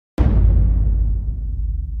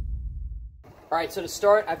Alright, so to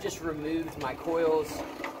start, I've just removed my coils.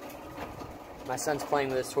 My son's playing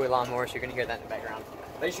with this toy lawnmower, so you're going to hear that in the background.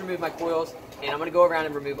 I just removed my coils, and I'm going to go around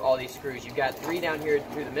and remove all these screws. You've got 3 down here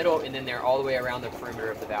through the middle, and then they're all the way around the perimeter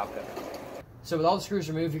of the valve cover. So with all the screws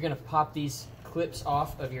removed, you're going to pop these clips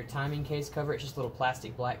off of your timing case cover. It's just a little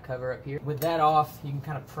plastic black cover up here. With that off, you can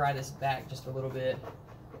kind of pry this back just a little bit.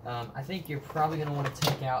 I think you're probably going to want to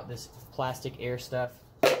take out this plastic air stuff.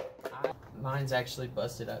 Mine's actually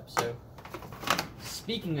busted up, so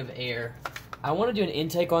speaking of air, I want to do an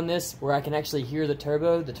intake on this where I can actually hear the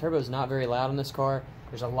turbo. The turbo is not very loud on this car.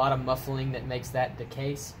 There's a lot of muffling that makes that the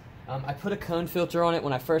case. I put a cone filter on it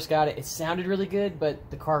when I first got it. It sounded really good, but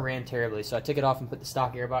the car ran terribly, so I took it off and put the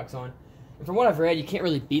stock airbox on. And from what I've read, you can't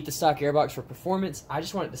really beat the stock airbox for performance. I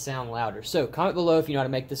just want it to sound louder. So comment below if you know how to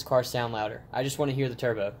make this car sound louder. I just want to hear the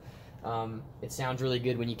turbo. It sounds really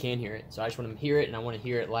good when you can hear it. So I just want to hear it, and I want to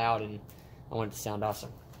hear it loud, and I want it to sound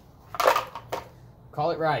awesome.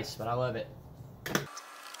 Call it rice, but I love it.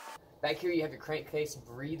 Back here you have your crankcase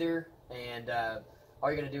breather, and all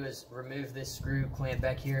you're going to do is remove this screw clamp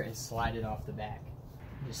back here and slide it off the back.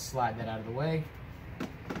 Just slide that out of the way.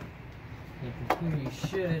 And from here you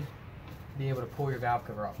should be able to pull your valve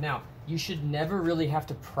cover off. Now, you should never really have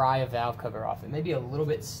to pry a valve cover off. It may be a little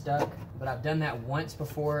bit stuck, but I've done that once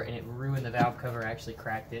before and it ruined the valve cover. I actually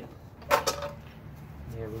cracked it.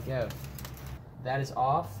 There we go. That is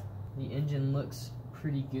off. The engine looks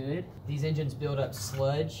pretty good. These engines build up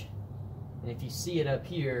sludge, and if you see it up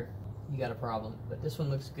here, you got a problem, but this one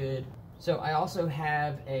looks good. So I also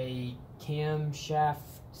have a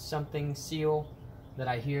camshaft something seal that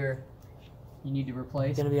I hear you need to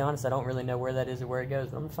replace. I'm gonna be honest, I don't really know where that is or where it goes,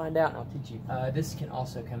 but I'm gonna find out and I'll teach you. This can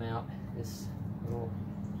also come out, this little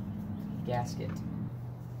gasket.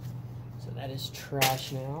 So that is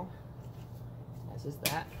trash now, as is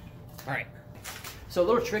that. All right, so a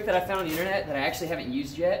little trick that I found on the internet that I actually haven't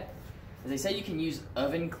used yet is they say you can use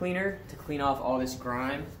oven cleaner to clean off all this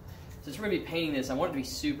grime. Since we're gonna be painting this, I want it to be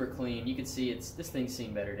super clean. You can see this thing's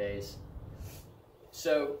seen better days.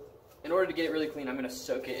 So in order to get it really clean, I'm gonna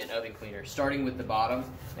soak it in oven cleaner, starting with the bottom,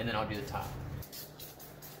 and then I'll do the top.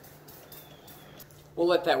 We'll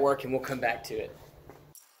let that work and we'll come back to it.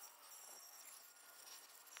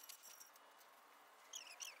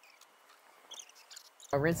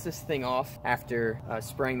 I rinsed this thing off after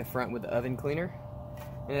spraying the front with the oven cleaner,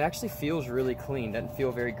 and it actually feels really clean. Doesn't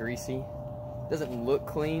feel very greasy. Doesn't look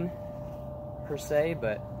clean per se,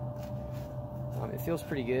 but it feels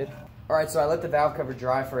pretty good. Alright, so I let the valve cover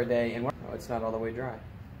dry for a day, and oh, it's not all the way dry.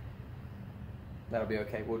 That'll be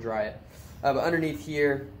okay, we'll dry it. But underneath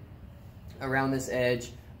here, around this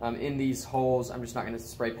edge, in these holes, I'm just not going to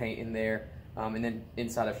spray paint in there. And then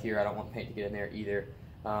inside of here, I don't want paint to get in there either.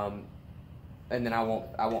 And then I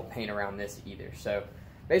won't paint around this either. So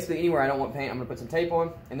basically anywhere I don't want paint, I'm going to put some tape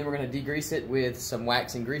on, and then we're going to degrease it with some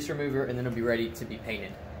wax and grease remover, and then it'll be ready to be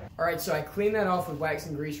painted. Alright, so I cleaned that off with wax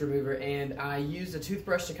and grease remover, and I used a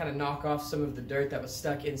toothbrush to kind of knock off some of the dirt that was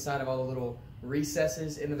stuck inside of all the little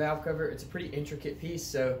recesses in the valve cover. It's a pretty intricate piece,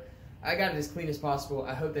 so I got it as clean as possible.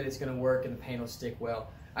 I hope that it's going to work and the paint will stick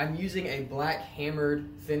well. I'm using a black hammered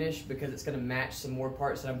finish because it's going to match some more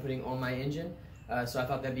parts that I'm putting on my engine. So I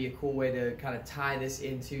thought that'd be a cool way to kind of tie this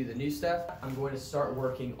into the new stuff. I'm going to start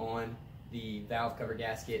working on the valve cover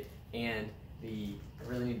gasket and I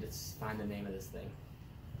really need to find the name of this thing.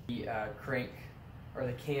 The crank, or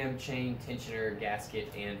the cam chain tensioner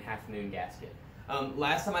gasket and half moon gasket.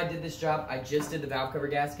 Last time I did this job, I just did the valve cover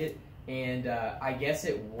gasket, and I guess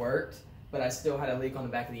it worked, but I still had a leak on the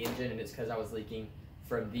back of the engine, and it's because I was leaking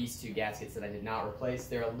from these 2 gaskets that I did not replace.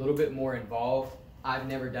 They're a little bit more involved. I've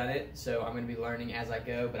never done it, so I'm going to be learning as I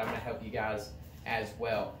go, but I'm going to help you guys as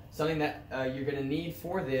well. Something that you're going to need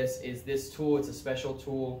for this is this tool. It's a special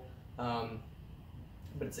tool,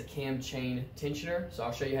 but it's a cam chain tensioner, so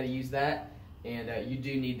I'll show you how to use that. And you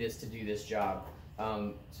do need this to do this job,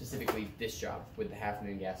 specifically this job with the half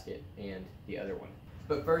moon gasket and the other one.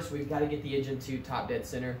 But first, we've got to get the engine to top dead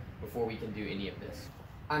center before we can do any of this.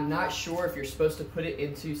 I'm not sure if you're supposed to put it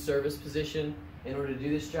into service position in order to do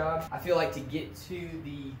this job. I feel like to get to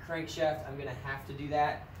the crankshaft, I'm gonna have to do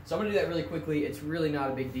that. So I'm gonna do that really quickly. It's really not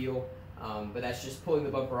a big deal, but that's just pulling the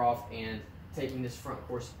bumper off and taking this front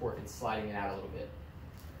core support and sliding it out a little bit.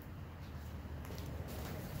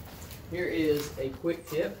 Here is a quick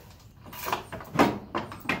tip.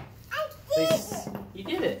 You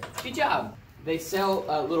did it, good job. They sell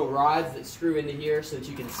little rods that screw into here so that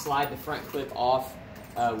you can slide the front clip off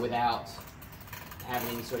without having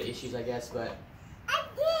any sort of issues, I guess, but I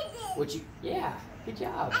did it. Yeah, good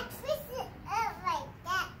job. I twisted it like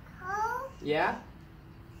that. Yeah?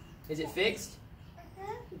 Is it fixed?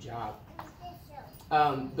 Uh-huh. Good job.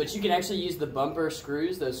 But you can actually use the bumper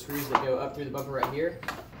screws, those screws that go up through the bumper right here.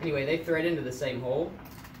 Anyway, they thread into the same hole.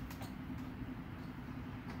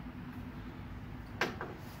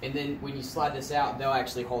 And then when you slide this out, they'll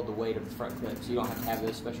actually hold the weight of the front clip, so you don't have to have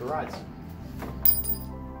those special rods.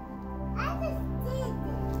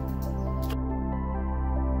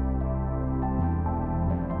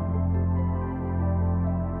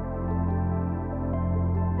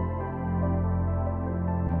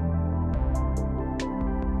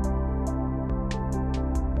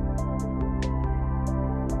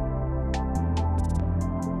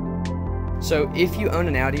 So if you own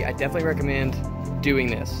an Audi, I definitely recommend doing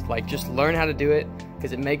this. Like, just learn how to do it,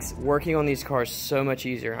 because it makes working on these cars so much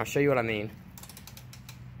easier. I'll show you what I mean.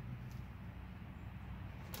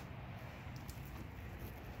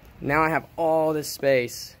 Now I have all this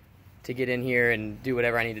space to get in here and do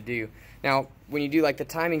whatever I need to do. Now, when you do like the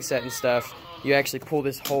timing set and stuff, you actually pull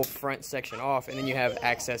this whole front section off, and then you have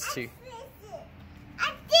access to...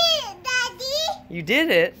 I did it, Daddy. You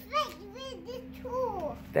did it? Like with the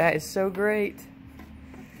tool. That is so great.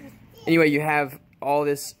 Anyway, you have all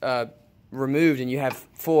this removed, and you have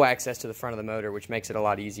full access to the front of the motor, which makes it a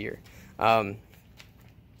lot easier. But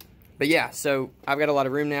yeah, so I've got a lot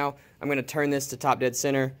of room now. I'm going to turn this to top dead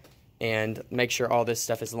center and make sure all this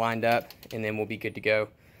stuff is lined up, and then we'll be good to go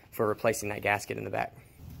for replacing that gasket in the back.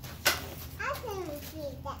 I can see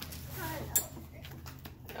that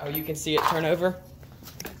turn over. Oh, you can see it turn over?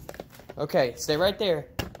 Okay, stay right there.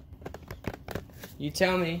 You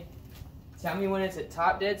tell me when it's at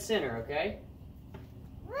top dead center, okay?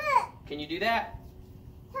 Look. Can you do that?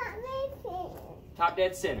 Top Top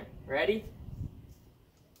dead center. Ready?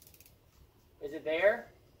 Is it there?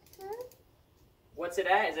 Huh? What's it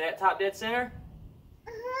at? Is it at top dead center?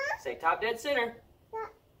 Uh-huh. Say top dead center.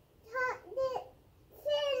 Top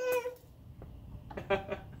dead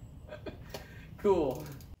center. Cool.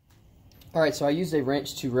 Alright, so I used a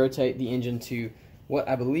wrench to rotate the engine to what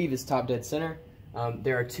I believe is top dead center.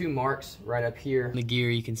 There are two marks right up here. In the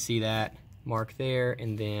gear, you can see that mark there,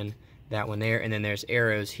 and then that one there, and then there's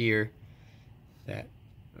arrows here that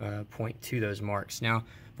point to those marks. Now,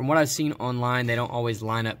 from what I've seen online, they don't always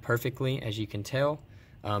line up perfectly, as you can tell,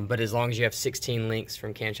 but as long as you have 16 links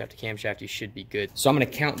from camshaft to camshaft, you should be good. So I'm going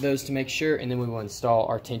to count those to make sure, and then we will install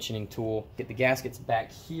our tensioning tool. Get the gaskets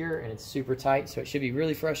back here, and it's super tight, so it should be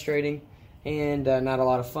really frustrating and not a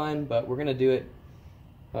lot of fun, but we're going to do it.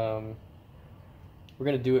 We're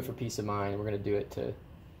going to do it for peace of mind. We're going to do it to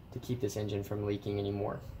keep this engine from leaking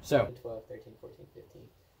anymore. So 12, 13, 14, 15,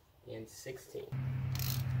 and 16.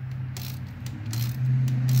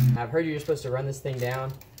 I've heard you're supposed to run this thing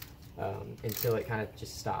down until it kind of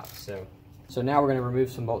just stops. So now we're going to remove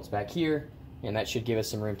some bolts back here, and that should give us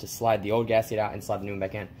some room to slide the old gasket out and slide the new one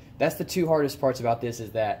back in. That's the two hardest parts about this, is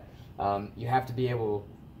that you have to be able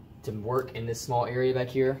to work in this small area back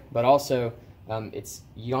here, but also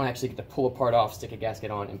you don't actually get to pull a part off, stick a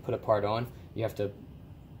gasket on, and put a part on. You have to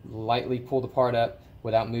lightly pull the part up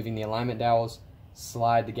without moving the alignment dowels,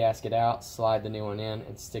 slide the gasket out, slide the new one in,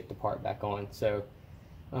 and stick the part back on. So,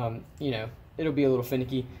 you know, it'll be a little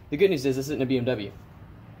finicky. The good news is this isn't a BMW.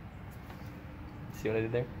 See what I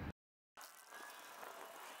did there?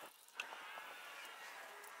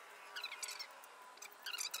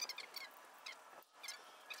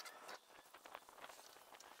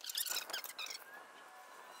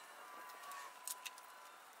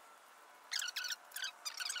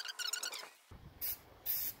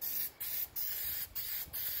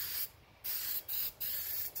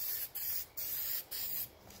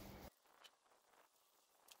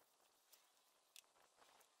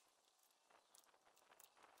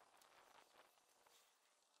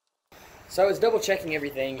 So I was double checking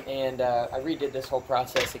everything, and I redid this whole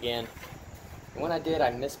process again. And when I did, I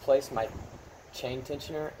misplaced my chain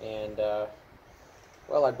tensioner, and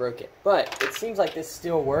well, I broke it. But it seems like this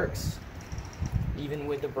still works, even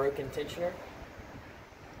with the broken tensioner.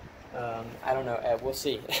 I don't know, we'll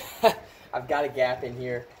see. I've got a gap in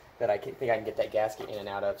here that I think I can get that gasket in and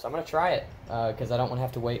out of. So I'm gonna try it, because I don't want to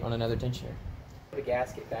have to wait on another tensioner. The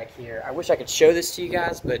gasket back here. I wish I could show this to you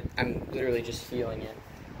guys, but I'm literally just feeling it.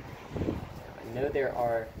 I know there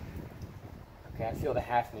are, okay, I feel the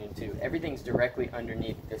half moon too. Everything's directly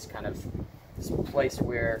underneath this kind of this place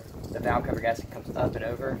where the valve cover gasket comes up and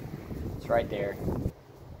over. It's right there. Here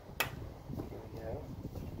we go.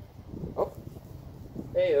 Oh,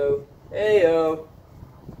 hey-oh, hey-oh.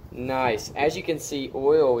 Nice. As you can see,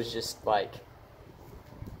 oil was just like,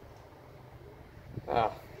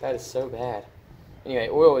 oh, that is so bad. Anyway,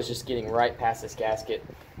 oil was just getting right past this gasket,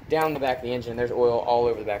 down the back of the engine. There's oil all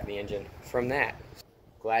over the back of the engine from that.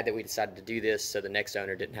 Glad that we decided to do this so the next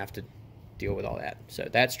owner didn't have to deal with all that. So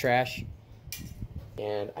that's trash.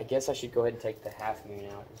 And I guess I should go ahead and take the half moon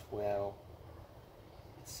out as well.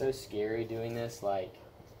 It's so scary doing this, like,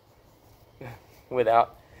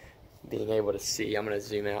 without being able to see. I'm going to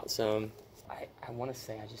zoom out some. I want to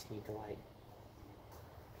say I just need to, like,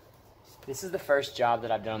 this is the first job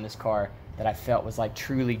that I've done on this car that I felt was, like,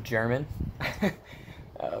 truly German.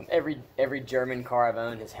 Every German car I've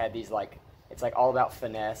owned has had these, like, it's like all about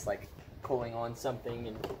finesse, like pulling on something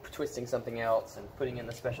and twisting something else and putting in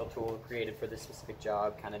the special tool created for this specific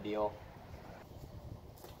job kind of deal.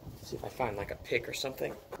 Let's see if I find like a pick or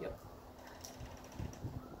something. Yep.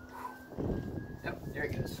 Yep, there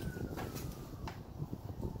it goes.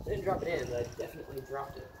 I didn't drop it in, but I definitely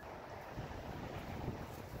dropped it.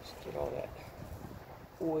 Just get all that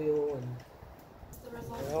oil and... It's the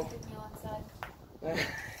result of the meal inside.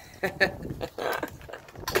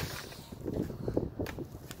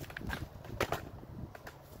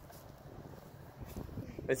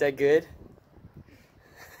 Was that good?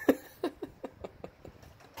 So now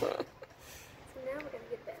we're gonna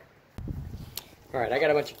get that. Alright, I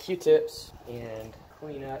got a bunch of Q-tips and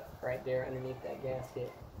clean up right there underneath that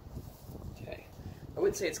gasket. Okay. I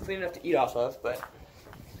wouldn't say it's clean enough to eat off of, but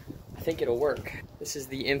I think it'll work. This is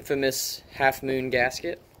the infamous half moon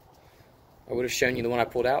gasket. I would have shown you the one I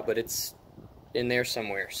pulled out, but it's in there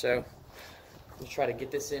somewhere. So I'm going to try to get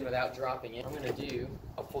this in without dropping it. I'm going to do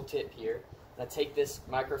a full tip here. I take this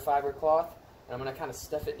microfiber cloth and I'm going to kind of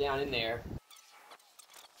stuff it down in there.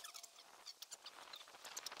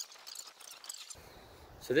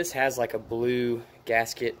 So this has like a blue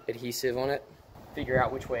gasket adhesive on it. Figure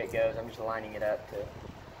out which way it goes. I'm just lining it up to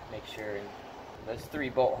make sure. And those 3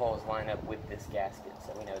 bolt holes line up with this gasket,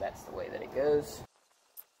 so we know that's the way that it goes.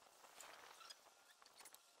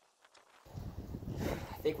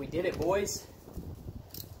 I think we did it, boys.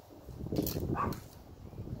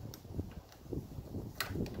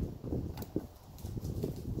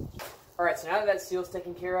 Alright, so now that seal's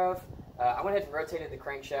taken care of, I went ahead and rotated the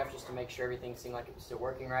crankshaft just to make sure everything seemed like it was still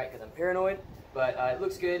working right, because I'm paranoid, but it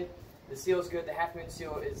looks good. The seal's good. The half moon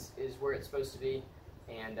seal is where it's supposed to be,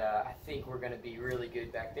 and I think we're going to be really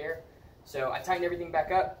good back there. So I tightened everything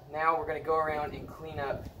back up. Now we're going to go around and clean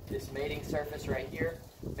up this mating surface right here.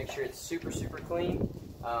 Make sure it's super, super clean.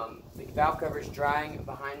 The valve cover is drying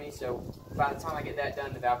behind me, so by the time I get that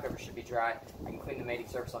done, the valve cover should be dry. I can clean the mating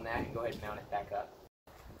surface on that and go ahead and mount it back up.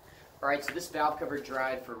 Alright, so this valve cover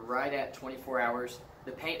dried for right at 24 hours.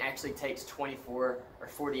 The paint actually takes 24 or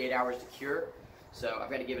 48 hours to cure, so I've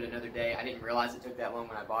got to give it another day. I didn't realize it took that long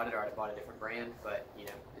when I bought it, or I'd have bought a different brand, but you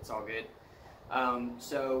know, it's all good.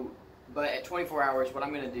 But at 24 hours, what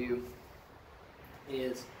I'm going to do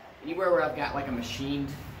is anywhere where I've got like a machined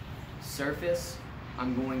surface,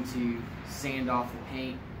 I'm going to sand off the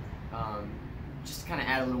paint, just to kind of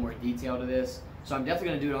add a little more detail to this. So I'm definitely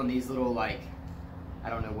going to do it on these little, like, I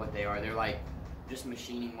don't know what they are. They're like just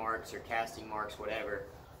machining marks or casting marks, whatever,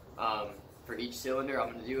 for each cylinder. I'm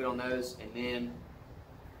going to do it on those, and then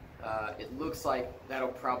it looks like that'll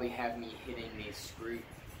probably have me hitting these screw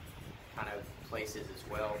kind of places as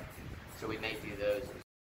well. So we may do those.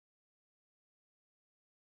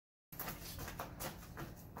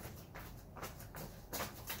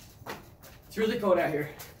 It's really cold out here.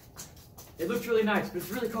 It looks really nice, but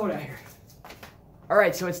it's really cold out here.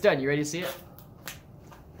 Alright, so it's done. You ready to see it?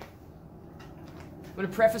 I'm going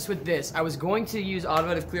to preface with this. I was going to use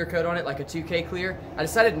automotive clear coat on it, like a 2K clear. I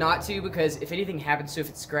decided not to because if anything happens to it, if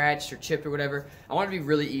it's scratched or chipped or whatever, I want it to be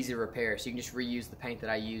really easy to repair, so you can just reuse the paint that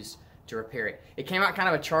I used to repair it. It came out kind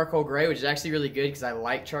of a charcoal gray, which is actually really good because I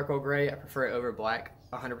like charcoal gray. I prefer it over black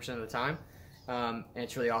 100% of the time, and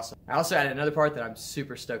it's really awesome. I also added another part that I'm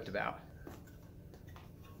super stoked about.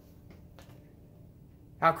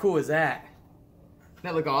 How cool is that? Doesn't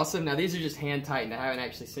that look awesome? Now these are just hand tightened. I haven't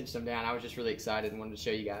actually cinched them down. I was just really excited and wanted to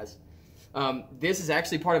show you guys. This is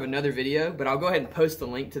actually part of another video, but I'll go ahead and post the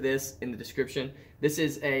link to this in the description. This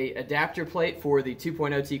is a adapter plate for the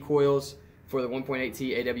 2.0T coils for the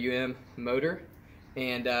 1.8T AWM motor,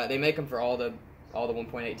 and they make them for all the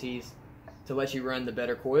 1.8Ts to let you run the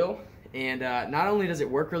better coil. And not only does it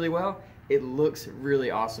work really well, it looks really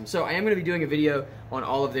awesome. So I am going to be doing a video on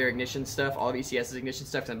all of their ignition stuff, all of ECS's ignition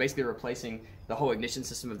stuff, because I'm basically replacing the whole ignition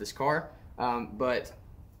system of this car. But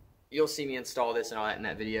you'll see me install this and all that in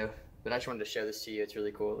that video. But I just wanted to show this to you. It's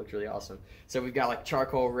really cool. It looks really awesome. So we've got like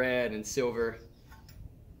charcoal red and silver.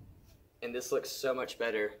 And this looks so much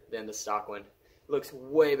better than the stock one. It looks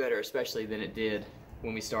way better, especially than it did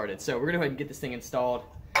when we started. So we're going to go ahead and get this thing installed,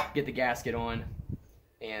 get the gasket on,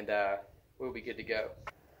 and we'll be good to go.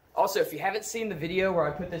 Also, if you haven't seen the video where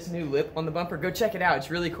I put this new lip on the bumper, go check it out.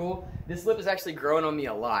 It's really cool. This lip is actually growing on me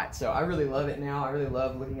a lot, so I really love it now. I really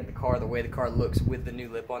love looking at the car, the way the car looks with the new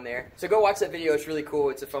lip on there. So go watch that video. It's really cool.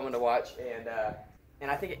 It's a fun one to watch,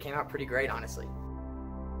 and I think it came out pretty great, honestly.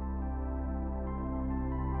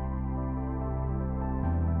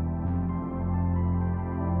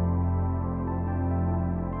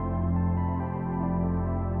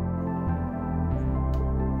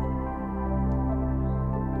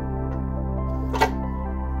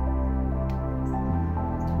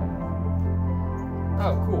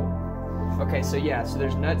 Oh, cool. Okay, so yeah, so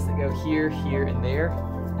there's nuts that go here, here, and there.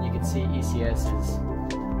 And you can see ECS has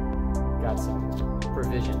got some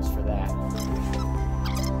provisions for that.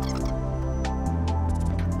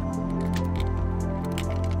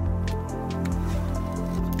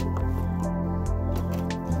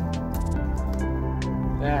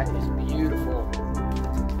 That is beautiful. Yeah.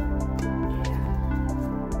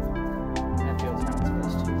 That feels how it's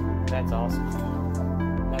supposed to. That's awesome.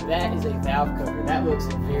 Now that is a valve cover. That looks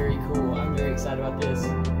very cool. I'm very excited about this.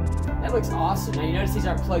 That looks awesome. Now you notice these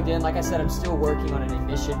aren't plugged in. Like I said, I'm still working on an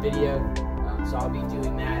ignition video, so I'll be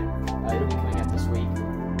doing that. It'll be coming out this week.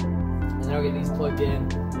 And then I'll get these plugged in,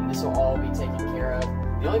 and this will all be taken care of.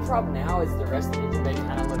 The only problem now is the rest of the engine bay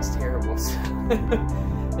kind of looks terrible. So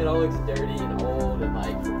it all looks dirty and old and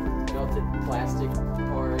like melted plastic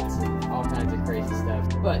parts and all kinds of crazy stuff.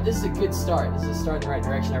 But this is a good start. This is a start in the right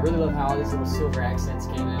direction. I really love how all these little silver accents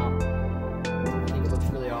came out. I think it looks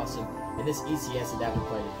really awesome. And this ECS adapter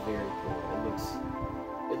plate is very cool.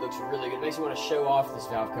 It looks really good. It makes me want to show off this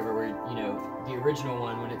valve cover where, you know, the original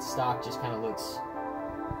one, when it's stock, just kind of looks,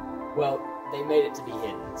 well, they made it to be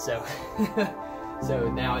hidden. So so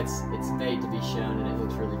now it's made to be shown, and it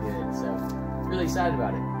looks really good. So really excited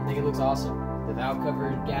about it. I think it looks awesome. The valve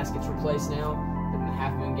cover gasket's replaced now. The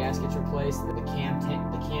half moon gasket's replaced. The cam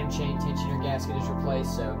chain tensioner gasket is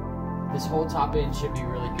replaced. So this whole top end should be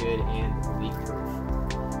really good and leak-proof.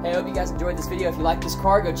 Hey, I hope you guys enjoyed this video. If you like this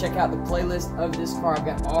car, go check out the playlist of this car. I've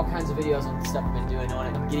got all kinds of videos on the stuff I've been doing on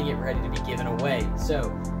it. I'm getting it ready to be given away.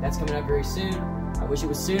 So that's coming up very soon. I wish it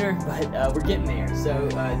was sooner, but we're getting there. So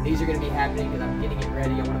these are going to be happening because I'm getting it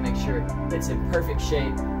ready. I want to make sure that it's in perfect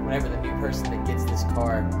shape whenever the new person that gets this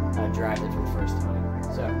car drives it for the first time.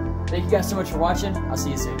 So thank you guys so much for watching. I'll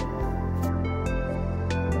see you soon.